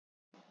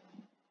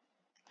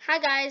Hi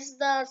guys,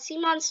 the Sea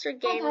Monster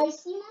game. Hi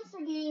guys, Sea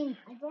Monster game.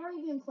 I've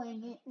already been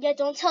playing it. Yeah,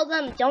 don't tell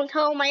them. Don't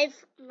tell my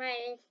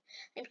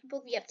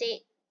people the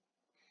update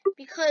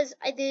because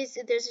there's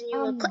a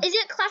new. Is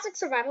it classic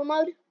survival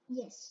mode?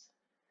 Yes.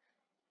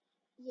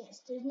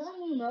 Yes, there's no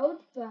new mode,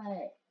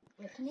 but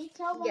can you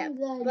tell them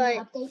the new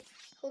update?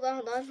 Hold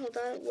on.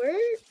 Where?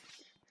 You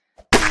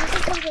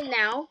can tell them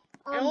now.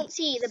 I don't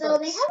see the boats. So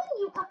they have a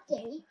new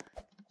update.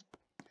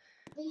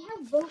 They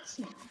have boats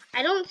now.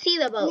 I don't see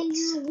the boats. And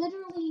you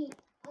literally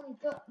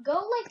go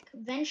like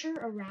venture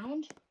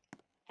around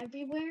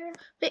everywhere.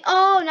 Wait,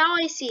 oh, now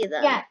I see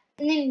them. Yeah,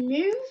 and then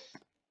move.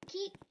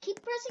 Keep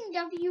pressing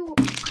W.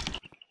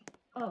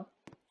 Oh.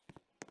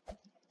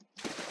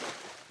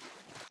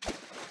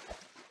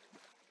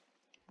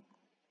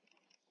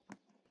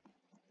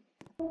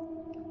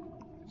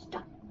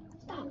 Stop.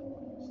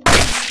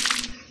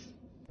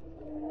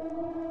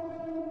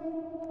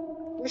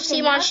 We're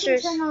sea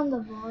monsters. Turn on the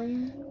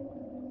volume.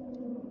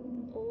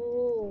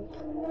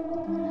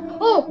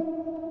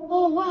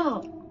 Oh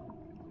wow.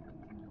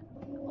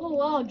 Oh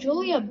wow,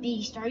 Julia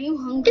Beast, are you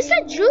hungry? Is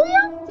that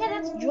Julia? Yeah,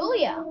 that's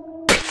Julia.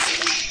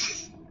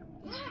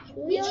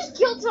 We just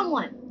killed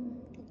someone.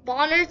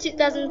 Bonner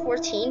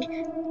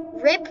 2014.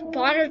 Rip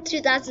Bonner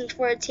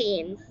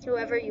 2014.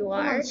 Whoever you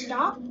are. Come on,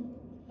 stop.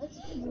 Let's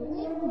see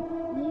Julia.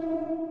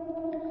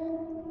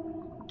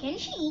 Can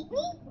she eat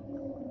me?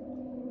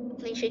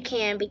 I think she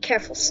can. Be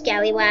careful,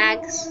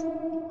 scallywags.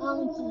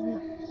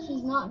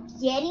 She's not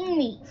getting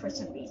me for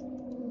some reason.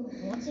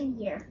 What's in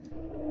here?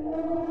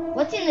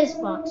 What's in this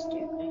box,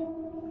 dude?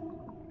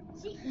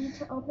 Is it E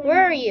to open?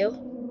 Where are you?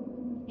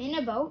 In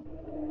a boat.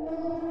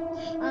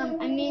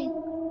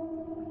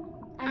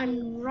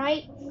 I'm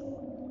right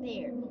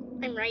there.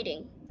 I'm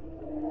riding.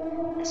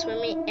 I'm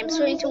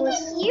swimming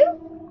towards you.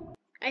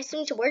 I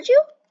swim towards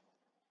you?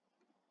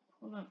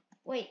 Hold on.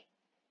 Wait.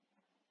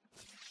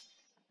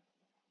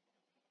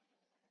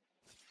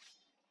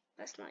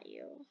 That's not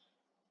you.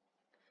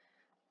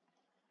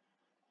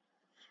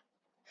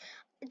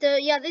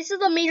 This is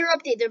the major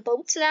update. They're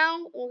boats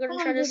now. We're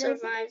gonna try to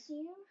survive.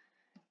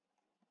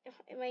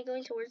 Am I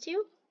going towards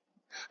you?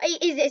 I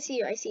see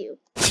you. I see you.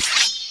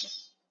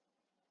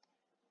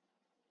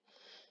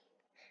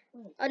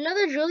 Wait.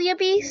 Another Julia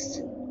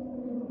Beast?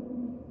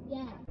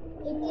 Yeah.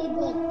 It did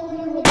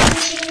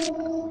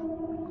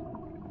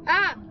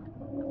Ah!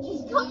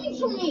 She's coming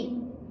for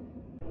me!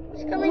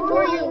 She's coming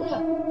for you.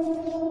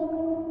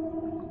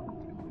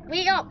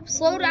 Wait up!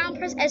 Slow down,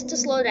 press S to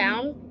slow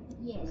down.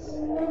 Yes.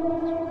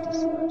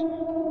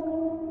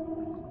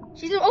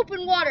 She's in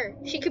open water.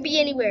 She could be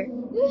anywhere.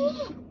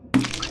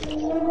 I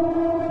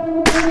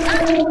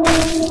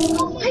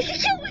can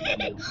kill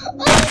me!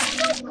 Oh, it's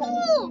so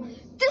cool!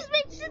 This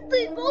makes the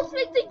both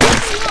make the game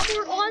a lot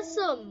more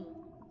awesome.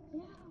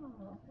 Yeah.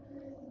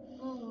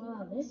 Oh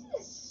wow, this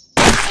is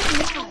so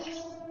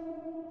nice.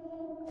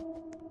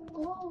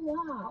 Oh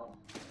wow.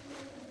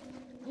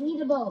 I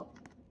need a boat.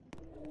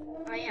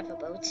 I have a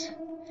boat.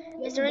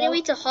 Is there any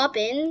way to hop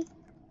in?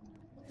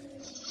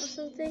 Or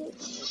something?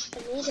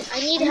 I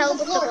need help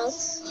with the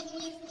boats.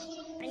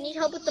 I need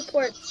help with the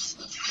ports.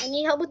 I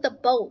need help with the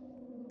boat.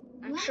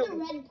 Actually, the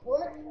red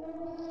port?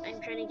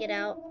 I'm trying to get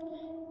out.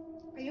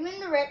 Are you in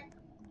the red?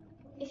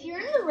 If you're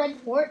in the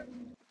red port,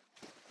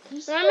 I'm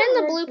in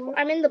the blue port.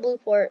 I'm in the blue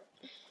port.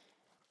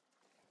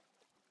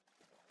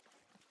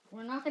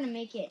 We're not gonna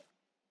make it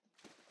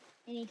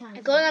anytime.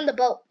 I'm going on the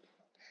boat.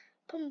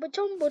 Wait,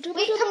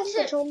 come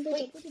sit.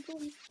 Wait,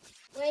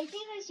 I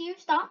think I see you.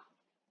 Stop.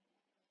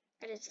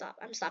 I didn't stop.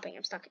 I'm stopping.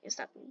 I'm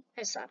stopping.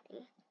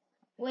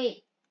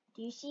 Wait,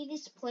 do you see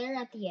this player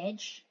at the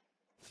edge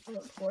of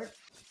the port?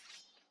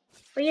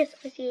 Oh yes,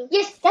 I see you.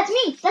 Yes, that's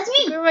me. That's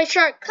me. Great white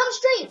shark. Come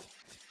straight.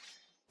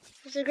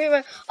 It's a great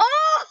white.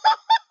 Oh!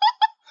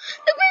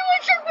 The great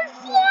white shark was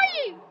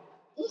flying.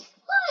 It's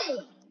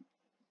flying.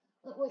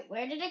 Wait,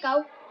 where did it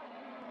go?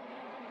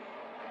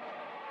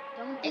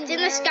 It's in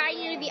the sky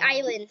near the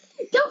island.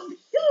 Don't be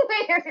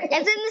where.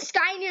 It's in the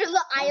sky near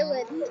the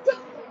island.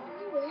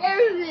 Where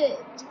is it?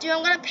 Dude,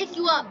 I'm gonna pick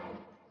you up.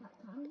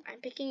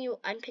 I'm picking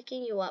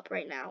you up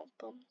right now.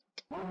 Boom.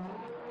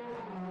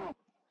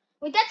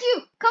 Wait, that's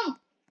you. Come.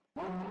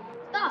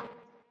 Stop.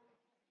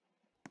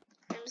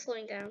 I'm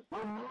slowing down.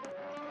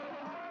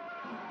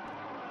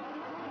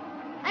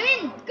 I'm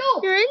in.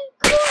 Go. You're in?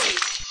 Go.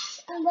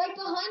 I'm right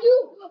behind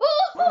you.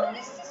 Oh,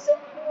 this is so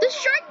cool. The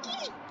shark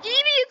keeps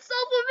eating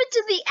itself up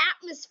into the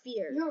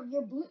atmosphere.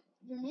 Your blue.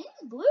 Your name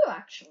is Blue,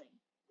 actually.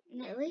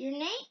 Really? Your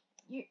name.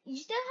 You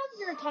still have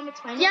your atomic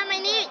spine. Yeah, my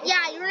name.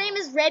 Yeah, your name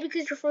is Red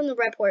because you're from the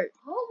red port.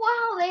 Oh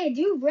wow, they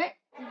do red.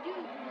 They have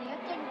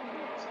that.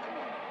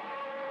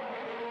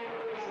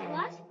 The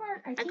last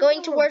part. I'm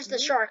going towards the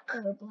shark.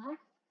 Or black.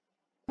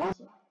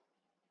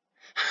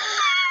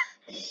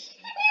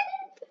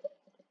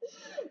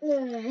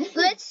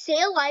 Let's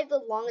stay alive the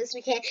longest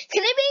we can.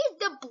 Can I be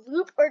the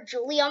Bloop or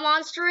Julia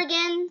monster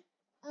again?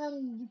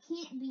 You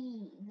can't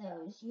be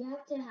those. You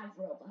have to have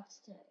Robux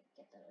to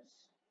get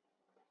those.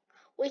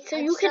 Wait, so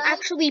you can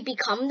actually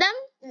become them?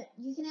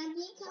 You can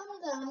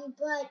become them,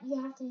 but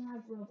you have to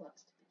have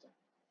Robux to become.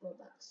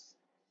 Robux.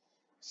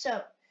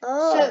 So,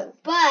 Oh.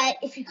 but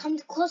if you come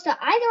close to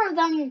either of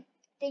them,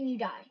 then you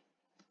die.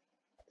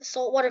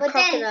 Saltwater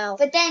crocodile.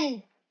 But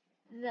then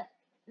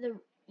the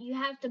you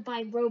have to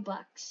buy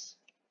Robux.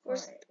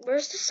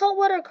 Where's the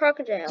saltwater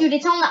crocodile? Dude,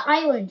 it's on the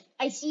island.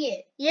 I see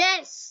it.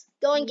 Yes.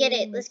 Go and get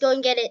it. Let's go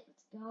and get it.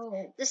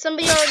 Go. There's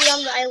somebody already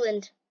on the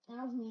island. That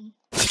was me.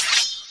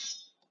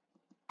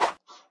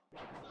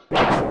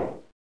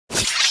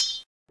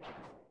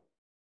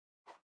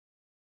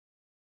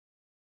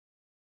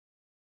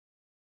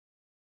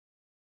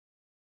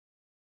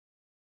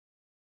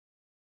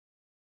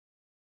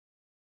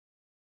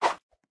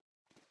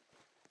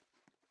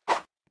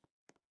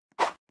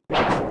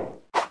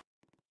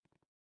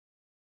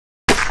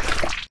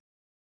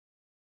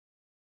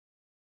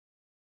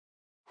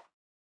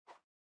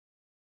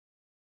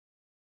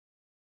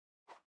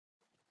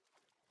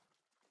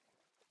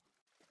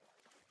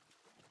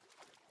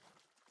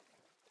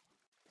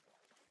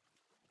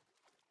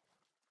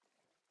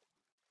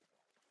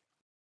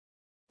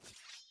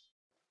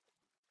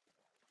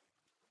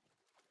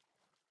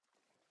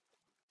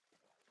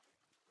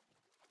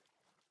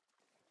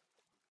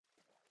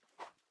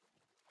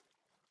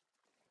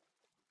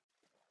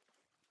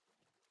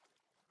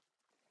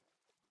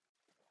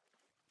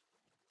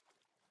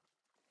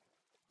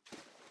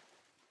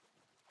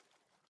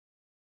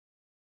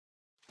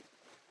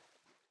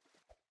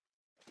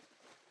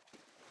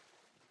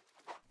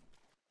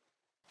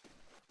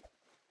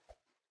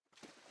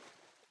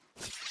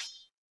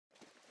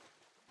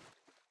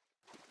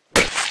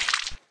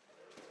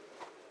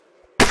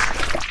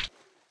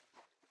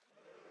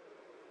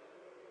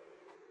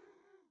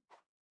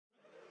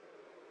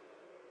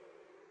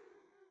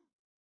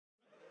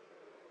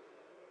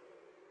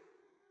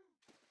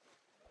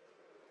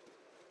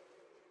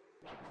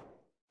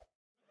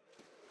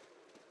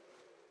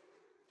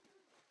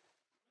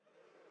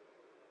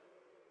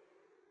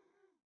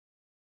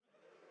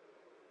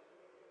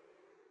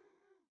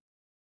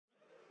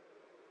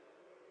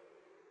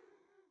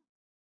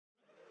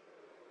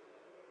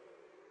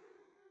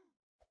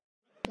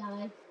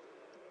 Die.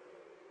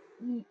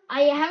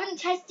 I haven't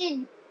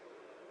tested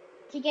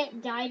to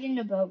get died in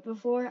a boat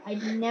before.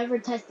 I've never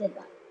tested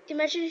that.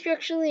 Imagine if you're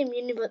actually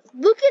immune to boats.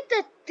 Look at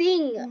that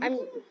thing.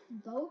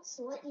 Boats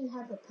let you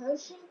have a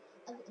potion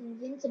of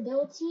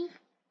invincibility.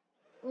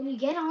 When you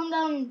get on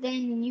them,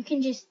 then you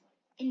can just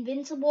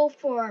invincible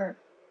for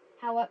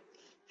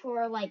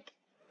like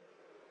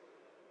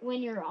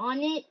when you're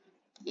on it.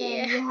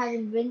 Then you have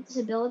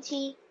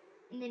invincibility,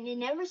 and then it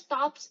never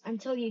stops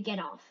until you get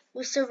off.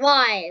 We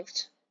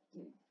survived.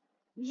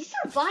 You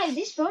survived.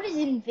 This boat is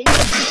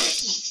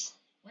invincibility.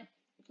 What?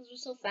 Because we're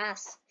so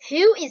fast.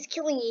 Who is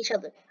killing each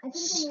other? I think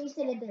they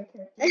resetted their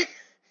character.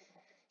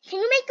 Can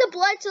you make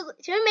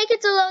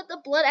it so that the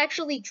blood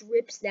actually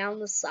drips down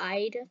the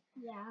side?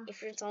 Yeah.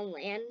 If it's on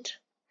land.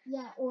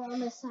 Yeah, or on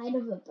the side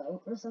of a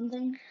boat or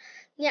something.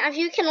 Yeah, if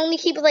you can only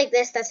keep it like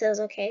this, that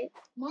says okay.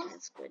 Mom,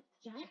 that's good.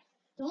 Giant,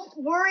 don't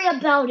worry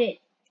about it,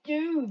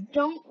 dude.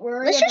 Don't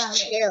worry about it. Let's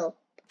just chill.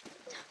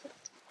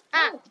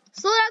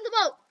 Slow down the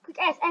boat. Quick,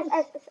 S.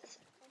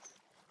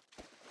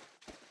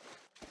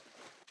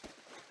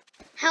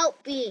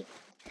 Help me.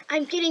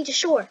 I'm getting to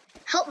shore.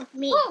 Help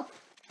me. Oh.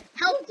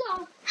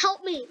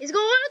 Help me. It's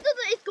going under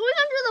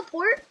the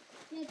port.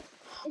 It's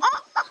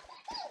gonna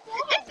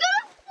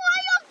fly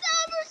off the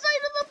other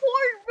side of the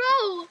port, bro.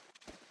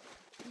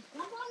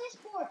 Jump on this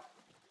port.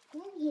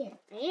 Come here.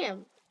 I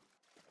am.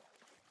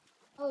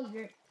 Oh,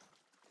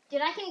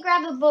 dude, I can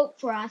grab a boat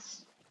for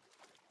us.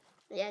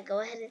 Yeah, go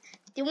ahead. Do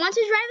you want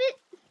to drive it?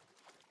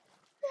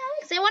 Yeah.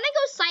 Because I want to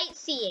go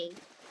sightseeing.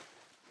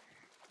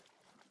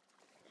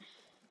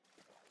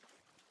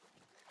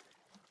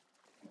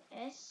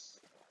 Yes.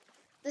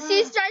 The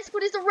sea star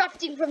squid is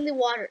erupting from the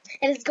water,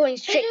 and it's going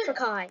straight for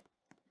Kai.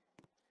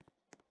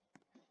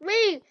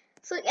 Wait,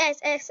 so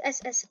S.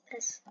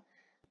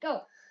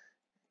 Go.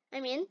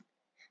 I'm in.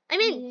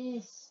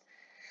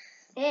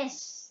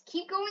 S.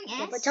 Keep going,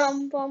 S.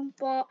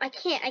 I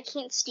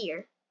can't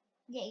steer.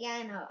 Yeah,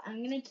 I know.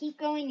 I'm gonna keep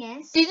going,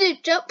 S.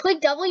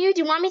 Click W.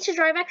 Do you want me to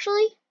drive,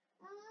 actually?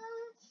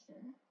 Sure.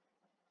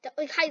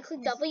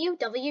 Click W.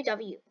 W. Go.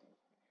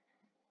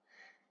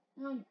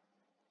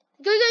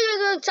 Go.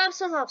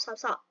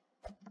 Stop.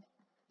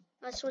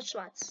 Let's switch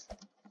spots.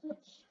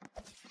 Let's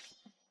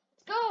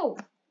go.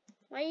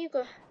 Why are you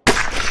go?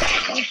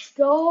 Let's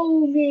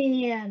go,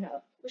 man.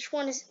 Which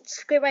one is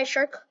Great White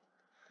Shark?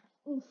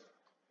 Oof.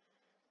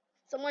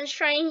 Someone's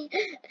trying.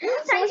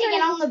 Someone's trying to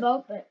get on the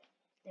boat, but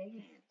they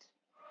can't.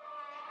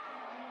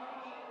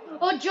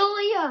 Oh,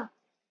 Julia.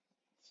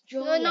 It's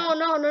Julia.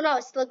 No.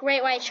 It's the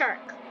Great White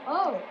Shark.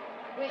 Oh.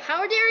 Wait.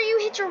 How dare you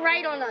hitch a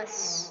ride on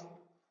us?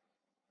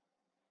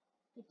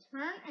 You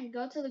turn and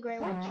go to the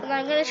Great White Shark. And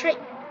I'm gonna try.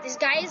 This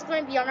guy is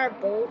gonna be on our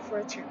boat for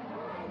a turn.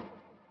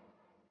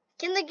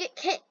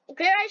 Great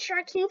White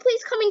Shark, can you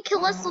please come and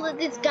kill us so that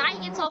this guy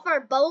gets off our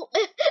boat?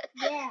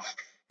 Yeah.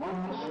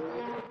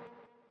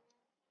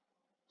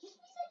 Just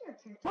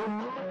reset your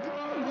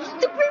character.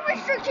 The Great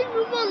White Shark can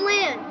move on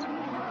land.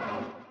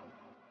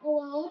 Oh,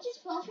 well, it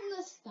just fell from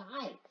the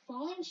sky.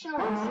 Falling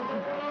sharks.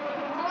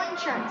 Falling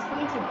sharks.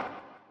 Come to it.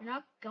 We're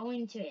not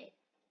going to it.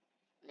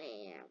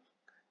 Man.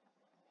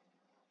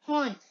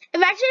 Hold on.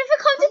 Imagine if it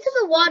comes into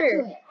the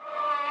water.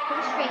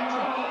 Come straight to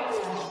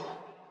it.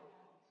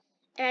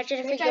 Imagine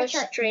if it Straight goes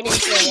shark. straight into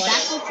the water.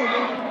 Backwards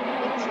again.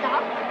 Wait,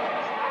 stop.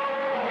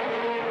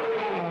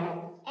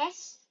 S.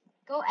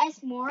 Go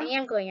S more. I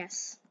am going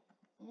yes.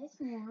 S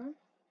more.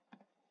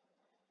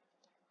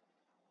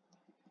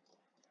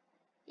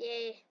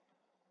 Yay.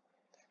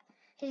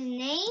 His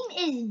name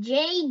is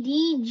JD.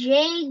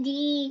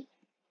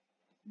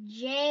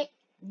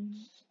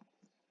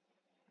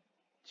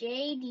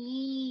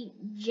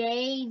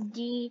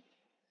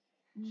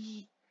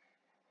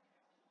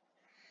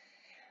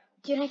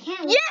 Dude, I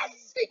can't.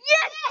 Yes! Yes!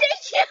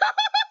 Thank you!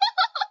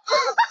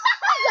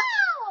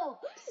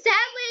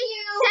 Sadly,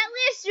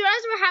 as soon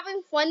as we're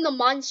having fun, the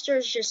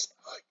monsters just...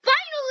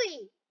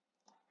 Finally!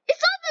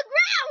 It's on the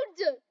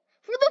ground!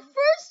 For the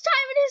first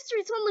time in history,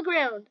 it's on the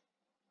ground.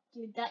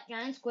 Dude, that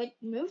giant squid,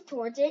 move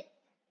towards it.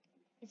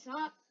 It's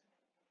not...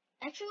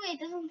 Actually, it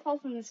doesn't fall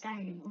from the sky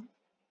anymore.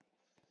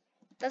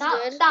 That's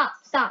Stop, good.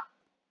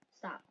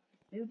 Stop.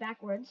 Move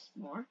backwards.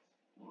 More.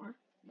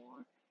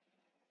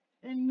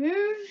 And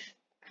move.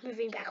 I'm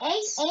moving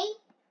backwards. A.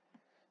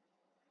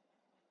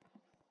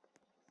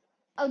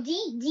 Oh,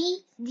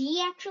 D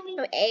actually.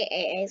 Oh,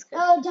 A is good.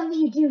 Oh,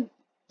 W.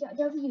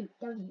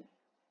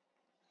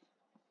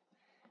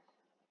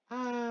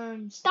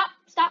 Stop.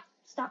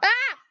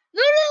 Ah!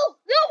 No!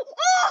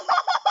 Oh!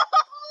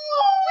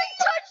 We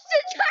touched the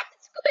giant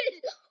squid!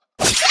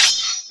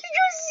 Did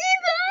you see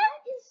that?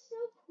 That is so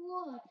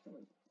cool,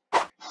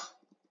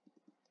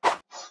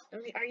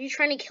 actually. Are you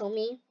trying to kill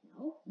me?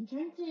 No, I'm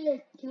trying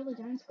to kill the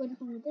giant squid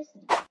from a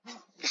distance.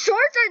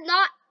 Swords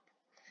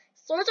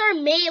are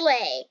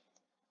melee.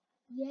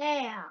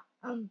 Yeah.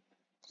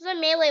 Those are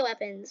melee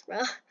weapons, bro.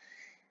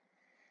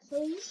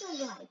 So you said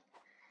like.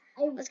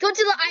 Let's go to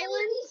the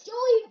island.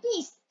 Julia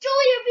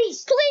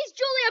Beast. Please,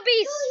 Julia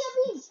Beast.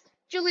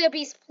 Julia Julia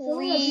Beast. Beast,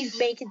 please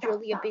make it Stop,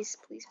 Julia stop. Beast.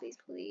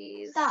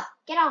 Please. Stop.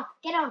 Get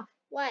off.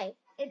 Why?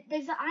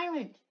 There's an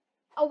island.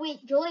 Oh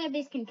wait, Julia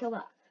Beast can kill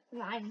the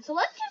island. So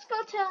let's just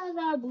go to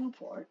the blue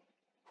port.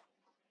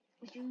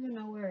 If you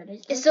know where it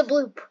is. It's the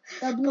bloop.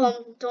 The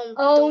bloop. Dum,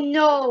 Oh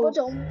no.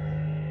 dum.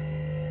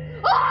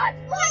 Oh,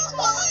 it's right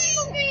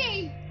behind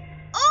me!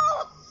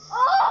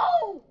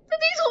 Oh! That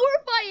thing's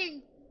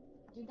horrifying.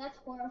 Dude, that's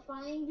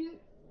horrifying, dude.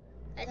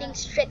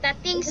 That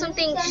thing's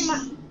something.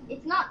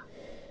 It's not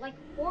like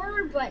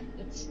horror, but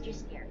it's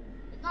just scary.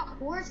 It's not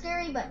horror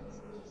scary, but it's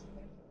just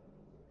scary.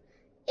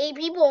 Hey,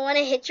 people, want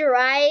to hitch a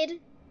ride?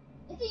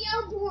 It's a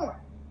yellow port.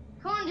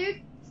 Come on,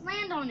 dude. Let's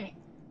land on it.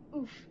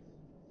 Oof.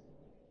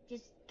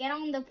 Just get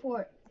on the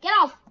port. Get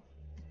off.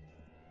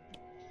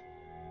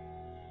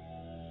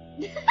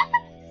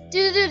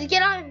 Dude,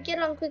 get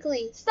on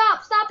quickly.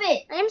 Stop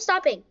it. I am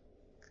stopping.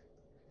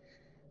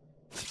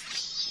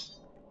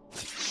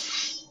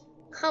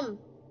 Come.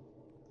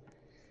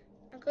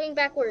 I'm going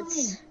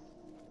backwards.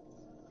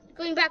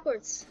 Going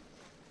backwards.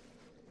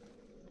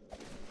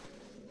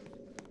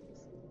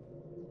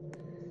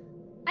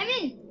 I'm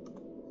in.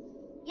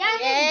 Yeah, I'm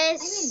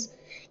Yes. in.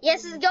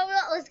 Yes,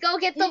 let's go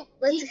get the.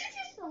 Did you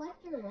just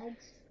select your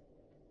legs?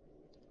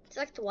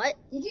 Select what?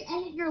 Did you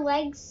edit your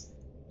legs?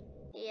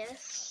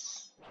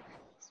 Yes.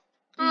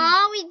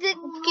 Aw, we did.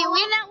 Okay,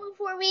 we're not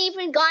before we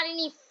even got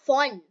any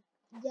fun.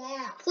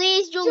 Yeah.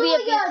 Please, Julia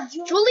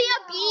Beast. Julia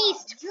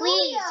Beast,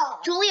 please.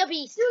 Julia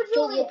Beast.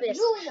 Julia Beast.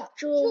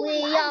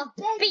 Julia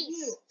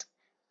Beast.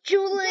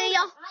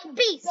 Julia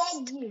Beast.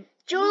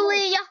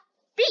 Julia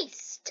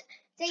Beast.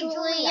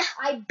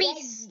 Julia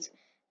Beast.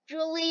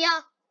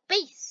 Julia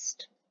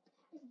Beast.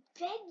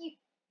 Beg you.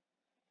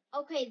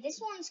 Okay, this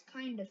one's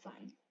kind of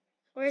fun.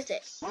 Where is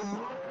it? I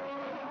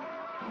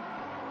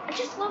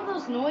just love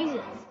those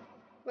noises.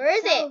 Where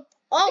is it?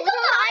 Oh, it's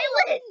on the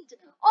island.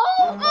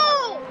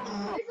 Oh!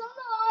 It's on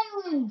the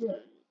island.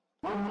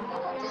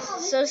 This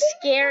is so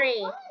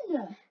scary.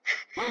 The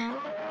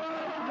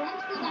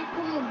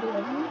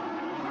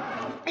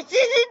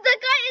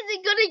guy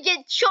isn't gonna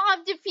get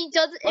chopped if he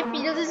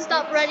doesn't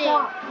stop running.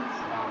 Stop.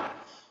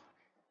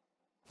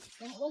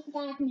 Don't look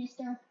back,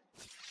 mister.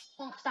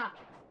 Stop.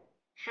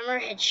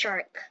 Hammerhead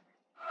shark,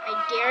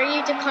 I dare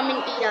you to come and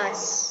eat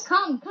us.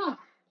 Come.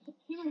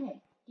 Hammerhead.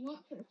 You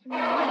want to?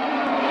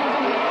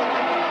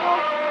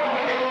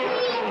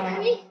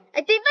 I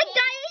think the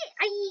guy.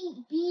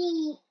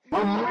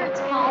 Whatever it's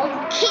called.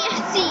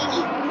 Cassie.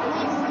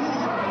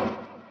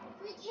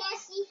 Free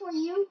KFC for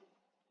you.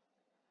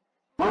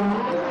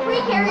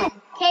 Free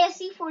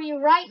KFC for you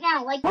right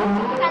now. Like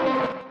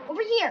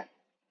over here.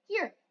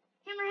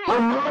 Hammerhead.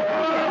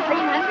 Are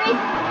you hungry?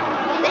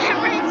 The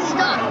hammerhead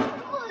stuck.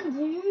 Come on,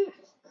 dude.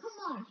 Come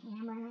on,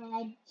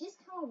 Hammerhead. Just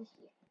come over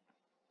here.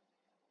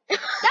 That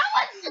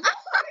was.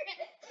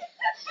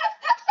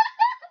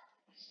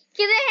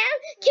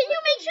 Can you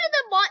make sure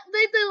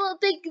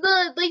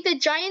the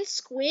giant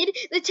squid,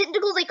 the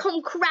tentacles,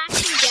 come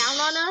crashing down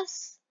on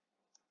us?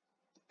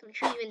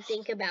 Don't you even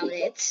think about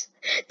it.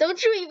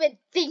 Don't you even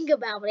think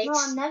about it. No,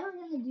 I'm never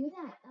gonna do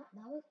that.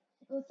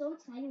 It was so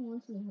exciting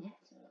once we met.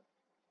 So.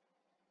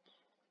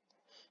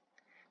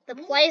 The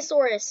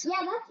Pliosaurus.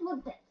 Yeah, that's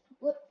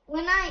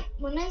when I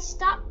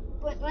start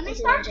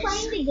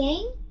playing the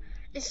game.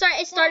 It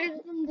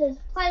started. Then the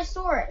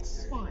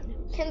Pliosaurus spawned.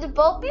 Can the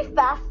boat be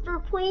faster,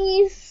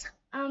 please?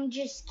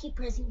 Just keep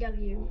pressing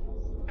W.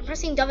 I'm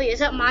pressing W. Is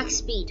that max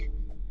speed?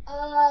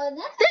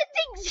 That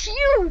thing's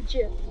huge.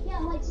 Yeah,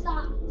 like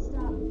stop.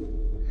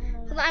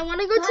 Cause I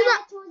want to go to the.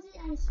 Towards it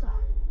and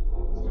stop.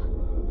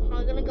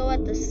 I'm gonna go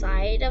at the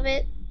side of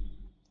it.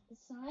 The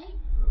side.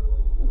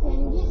 Okay,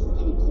 I'm just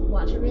gonna keep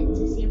watching it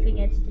to see if it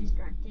gets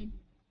distracted.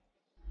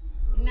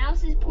 The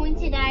mouse is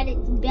pointed at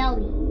its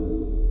belly.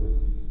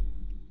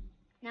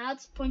 Now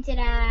it's pointed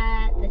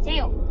at the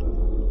tail.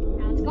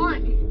 Now it's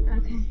gone.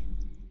 Okay.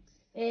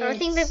 I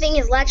think the thing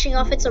is latching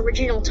off its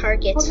original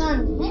target. Hold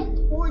on, head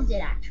towards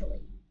it actually.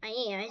 I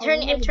am.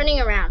 I'm turning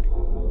around.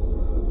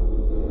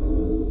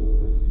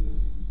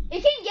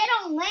 It can get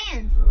on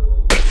land.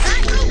 I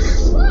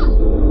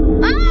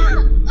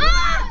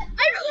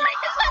don't like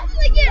this weapon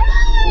again. We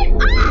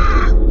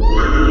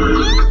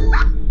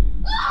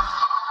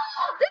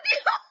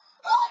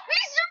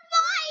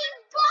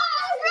survived, bro.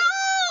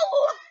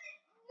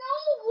 No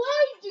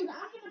way, dude.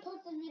 I'm gonna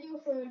post the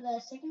video for the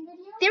second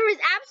video. There is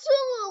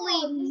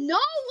absolutely no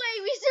way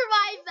we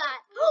survived that.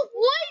 What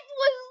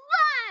was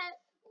that?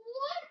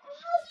 What?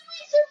 How did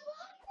we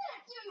survive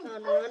that, dude?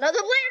 Oh no,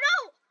 another player, no!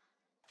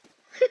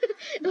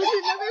 It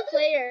was another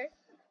player.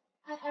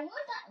 I want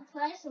that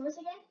Pliosaurus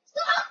again.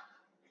 Stop!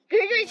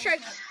 Great shark.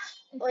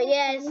 Oh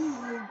yes.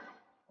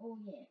 Oh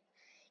yeah.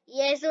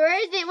 Yes, where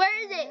is it? Where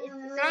is it? It's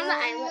on the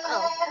island.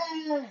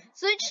 Oh.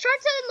 So it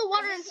starts out in the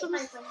water and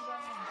swims.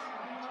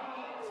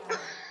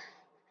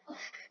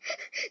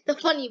 The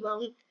funny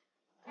bone.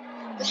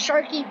 The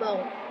sharky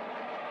bone.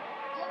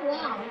 Oh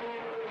wow.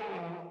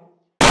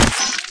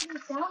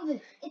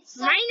 It's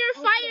Minor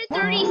Fire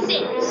 36.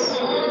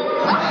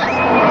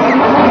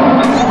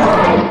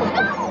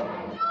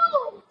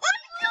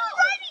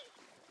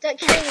 That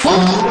train. Did you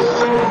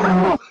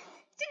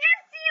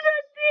see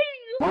that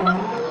thing?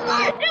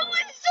 It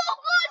was so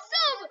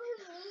awesome!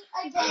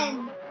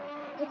 Again.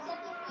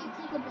 Except if we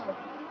take a boat.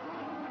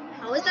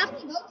 How is that? How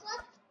many boats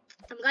left?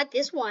 I've got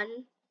this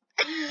one.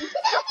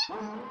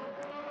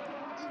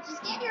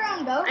 Just get your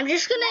own boat. I'm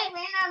just gonna. I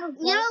ran out of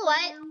boats. You know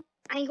what?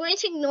 I'm going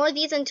to ignore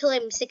these until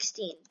I'm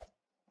 16.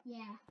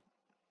 Yeah.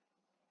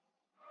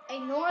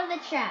 Ignore the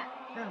chat.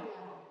 No.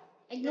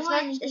 Ignore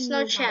anything. It's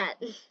no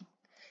chat.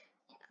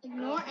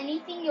 Ignore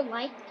anything you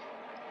like.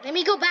 Let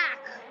me go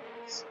back.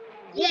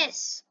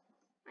 Yes.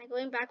 I'm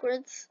going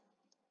backwards.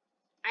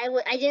 I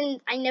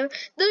never.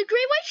 The great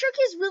white shark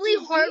is really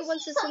hard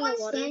once it's in the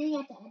water. Standing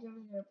at the edge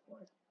of the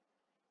airport.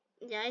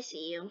 Yeah, I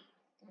see you.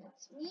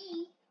 That's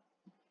me.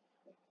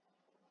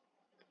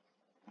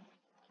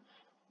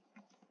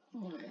 I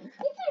think I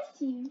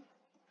see you.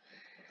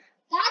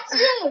 That's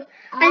you.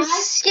 I'm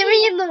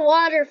skimming in the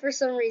water for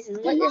some reason.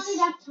 What not is?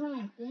 enough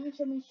time. The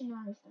intermission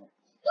already started.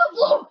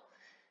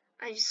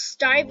 I'm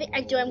starving.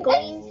 I'm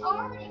going.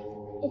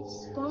 It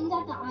spawned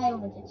at the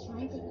island. It's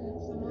trying to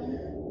eat someone.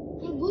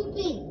 Hey,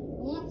 blooping. I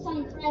want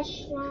some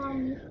fresh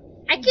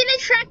I can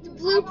attract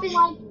bloop. I don't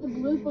like the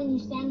bloop when you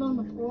stand on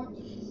the porch.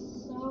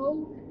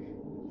 So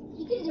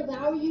he can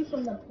devour you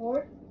from the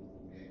port.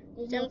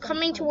 I'm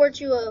coming towards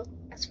you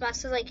as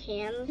fast as I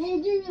can. Hey,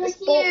 dude, This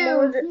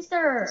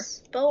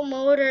boat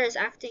motor is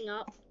acting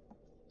up.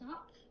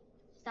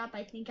 Stop.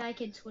 I think I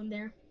can swim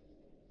there.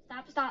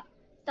 Stop.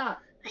 I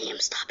am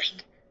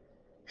stopping.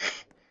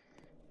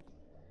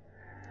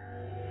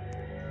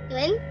 You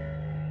in?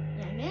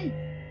 Yeah, I'm in.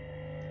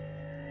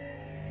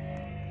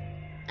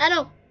 I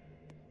know.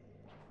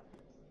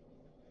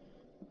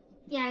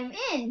 Yeah, I'm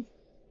in.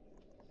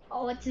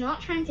 Oh, it's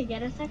not trying to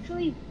get us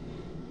actually.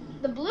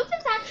 The bloop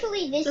is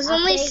actually this. There's update.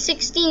 only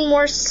 16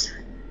 more. It's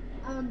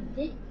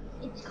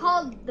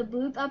called the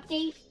bloop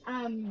update.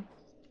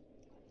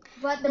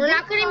 But we're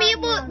not gonna be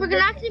able. We're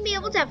not gonna be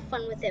able to have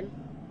fun with him.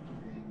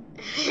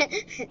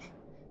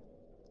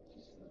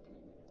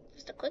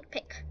 Just a quick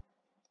pick.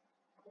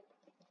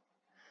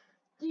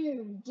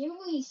 Dude, did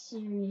we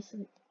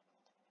seriously?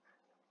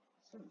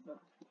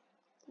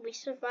 We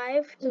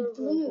survived the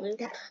bloop.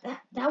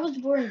 That was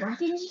boring. Why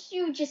didn't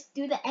you just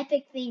do the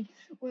epic thing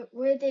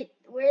where they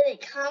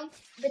come,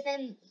 but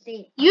then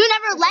they? You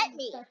never let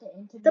me.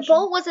 The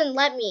boat wasn't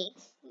letting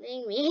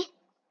me.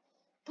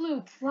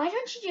 Bloop. Why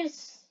don't you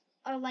just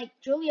like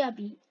Julia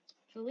beat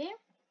Julia?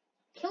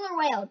 Killer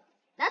whale.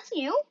 That's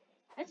new.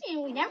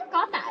 We never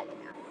got that.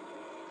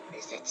 Where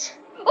is it?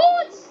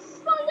 Oh, it's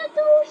on the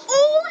ocean.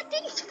 Oh, that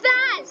thing's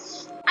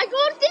fast. I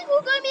don't think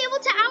we're gonna be able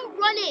to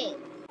outrun it.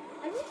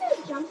 I think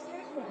there's jump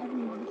scares for every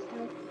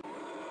monster.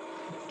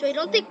 Dude, I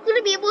don't think we're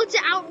gonna be able to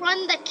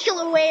outrun the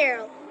killer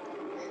whale.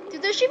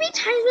 Dude, there should be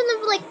times when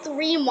there's like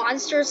 3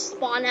 monsters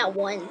spawn at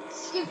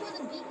once. Okay, for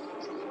the big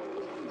monster,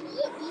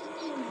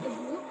 the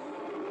bloop,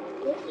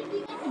 there should be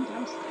like a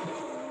jump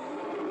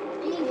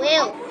scare.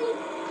 Whale.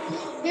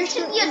 There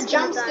should be a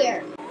jump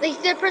scare.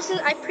 Like the person,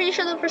 I'm pretty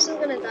sure the person's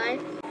gonna die.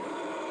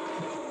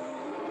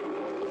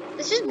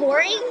 This is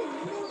boring.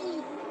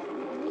 Really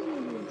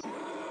tough.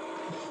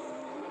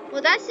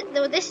 Well,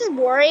 this is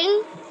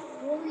boring.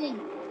 Boring.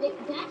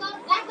 Wait, back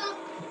up, back up.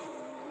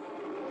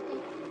 Okay.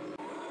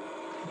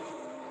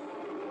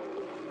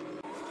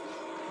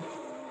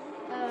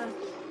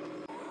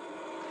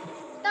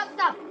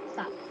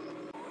 Stop.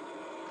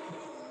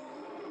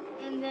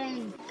 And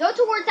then go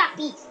towards that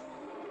beast.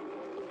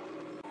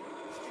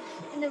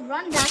 And then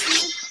run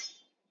backwards.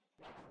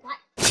 What?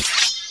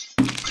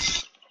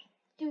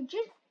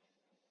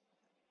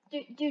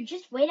 Dude,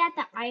 just wait at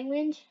the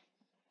island.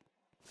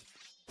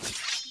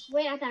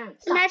 Wait at the island.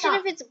 Imagine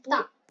if it's blue.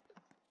 Stop.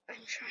 I'm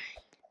trying.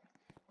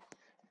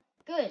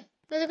 Good.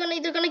 No, they're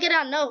gonna get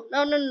out. No.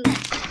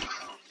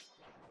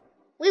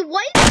 Wait,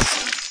 what?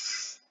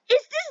 Is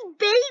this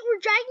bait? We're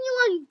dragging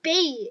along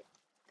bait.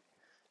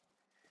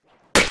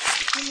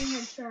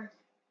 Shark.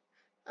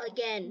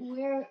 Again.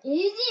 Where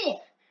is it?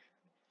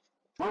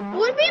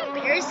 Would it be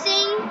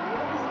embarrassing?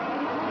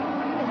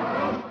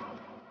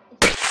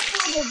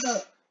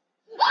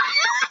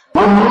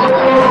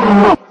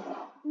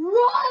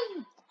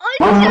 Run!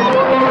 I'm looking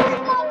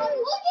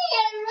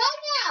at it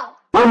right now.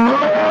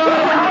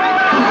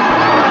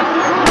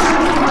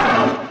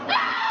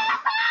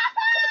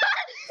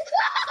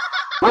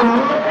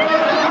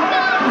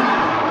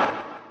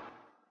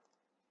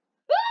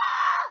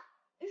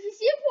 If you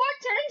see a port,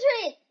 turn to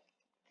it.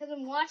 Because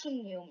I'm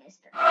watching you,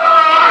 mister.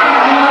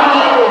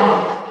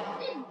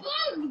 It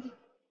bugged.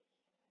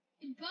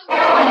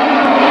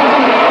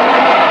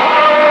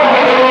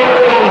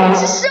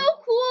 This is so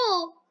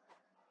cool.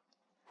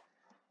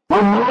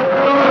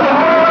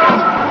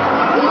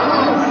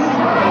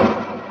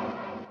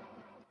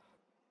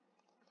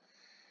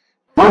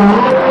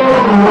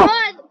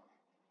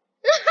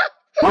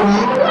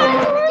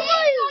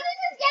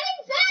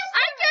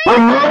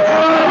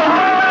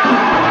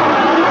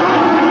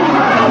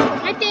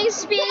 I think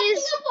speed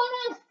is.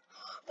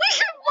 We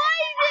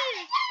survived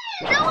it!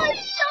 That was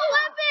so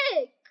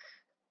epic!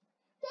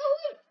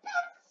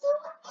 That's so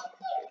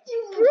epic,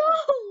 dude. Bro,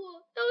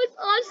 that was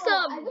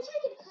awesome. I wish I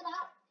could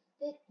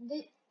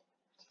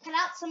cut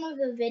out some of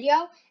the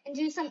video and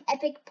do some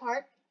epic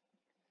part.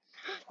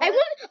 I'm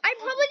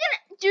probably gonna,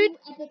 dude.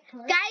 Epic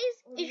part.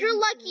 Guys, if you're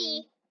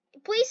lucky,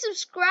 please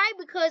subscribe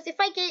because if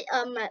I get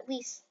at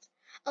least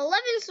 11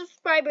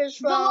 subscribers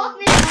from.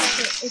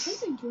 Is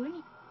this a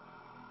journey?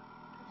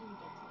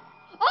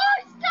 Oh,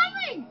 it's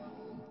coming!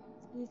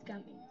 He's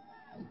coming.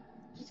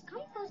 Just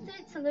come close to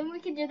it so then we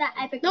can do that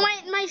epic. No,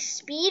 my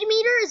speed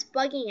meter is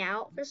bugging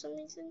out for some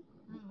reason.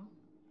 Oh.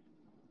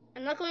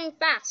 I'm not going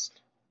fast.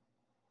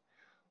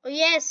 Oh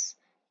yes,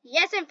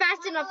 I'm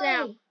fast enough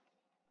now.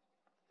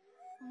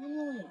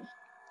 Finally.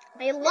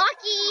 A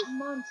lucky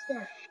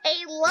Monster.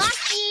 come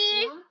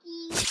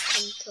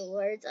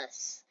towards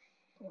us.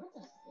 Towards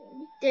us,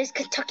 dude. There's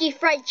Kentucky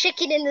Fried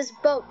Chicken in this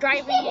boat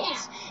driving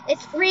it.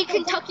 It's free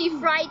Kentucky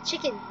Fried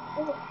Chicken.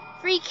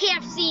 Free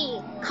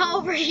KFC. Come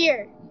over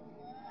here.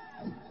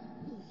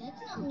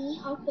 That's not me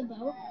off the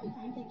boat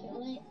trying to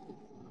kill it.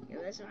 Yeah,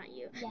 that's not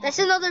you. Yeah. That's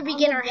another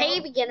beginner. Hey,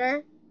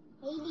 beginner.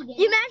 Hey, beginner.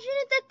 Imagine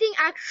if that thing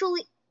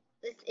actually...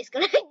 It's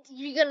gonna...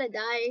 You're gonna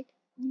die.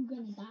 You're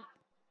gonna die.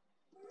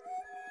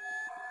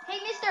 Hey,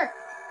 mister.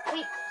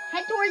 Wait,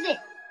 head towards it.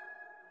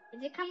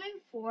 Is it coming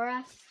for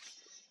us?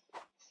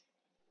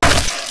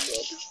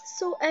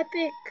 So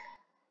epic.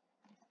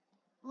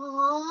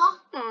 Aww.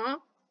 Aw.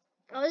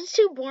 That was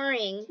too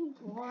boring. Too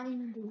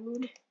boring,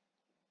 dude.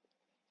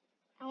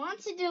 I want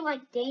to do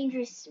like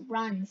dangerous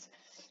runs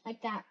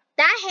like that.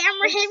 That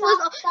hammerhead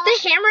was... Stop. The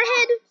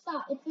hammerhead...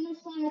 Stop. It's gonna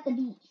swim at the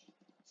beach.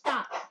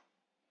 Stop.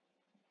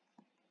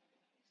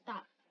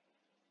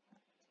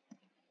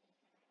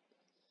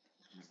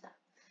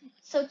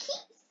 So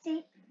keep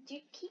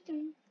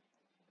doing.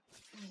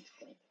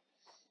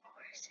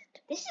 Where is it?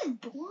 This is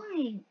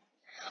boring.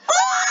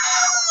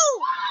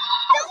 Oh!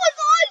 That was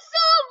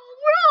awesome,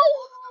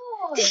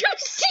 bro! Did you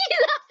see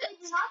that?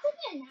 You're not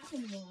taking a nap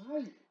anymore, are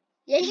you?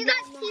 Yeah, he's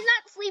not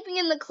sleeping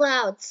in the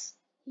clouds.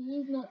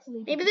 He's not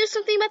sleeping. Maybe there's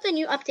something about the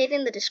new update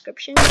in the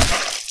description. I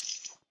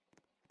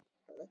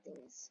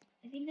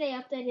think they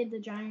updated the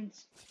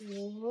giants.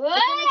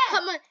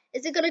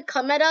 Is it gonna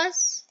come at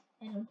us?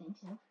 I don't think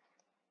so.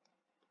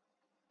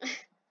 I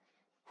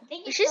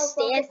think We it's should so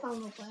stand. focused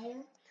on the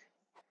player.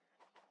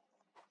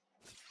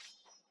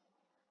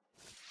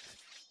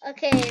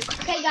 Okay,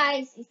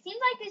 guys, it seems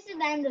like this is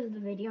the end of the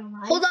video,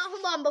 right? hold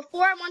on.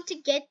 Before I want to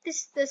get the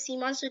sea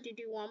monster to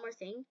do one more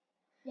thing.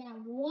 Yeah,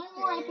 one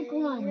more epic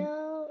run.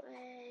 Ayo.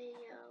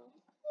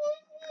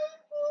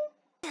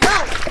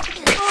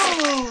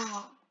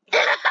 Oh.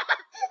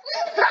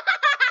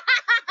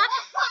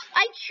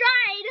 I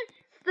tried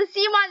the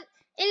sea monster.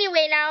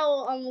 Anyway,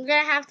 now I'm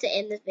gonna have to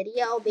end this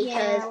video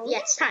because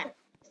it's time.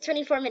 It's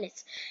 24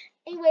 minutes.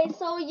 Anyway,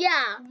 so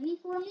yeah.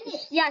 24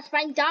 minutes. Yeah,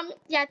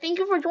 thank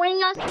you for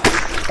joining us.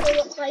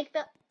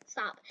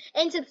 Stop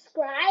and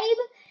subscribe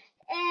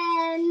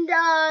and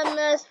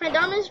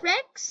Spindominus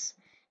Rex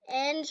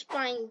and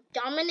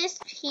Spindominus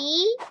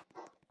P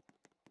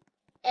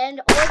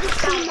And all the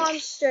sea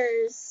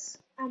monsters.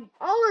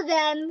 All of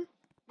them.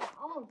 Not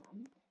all of them.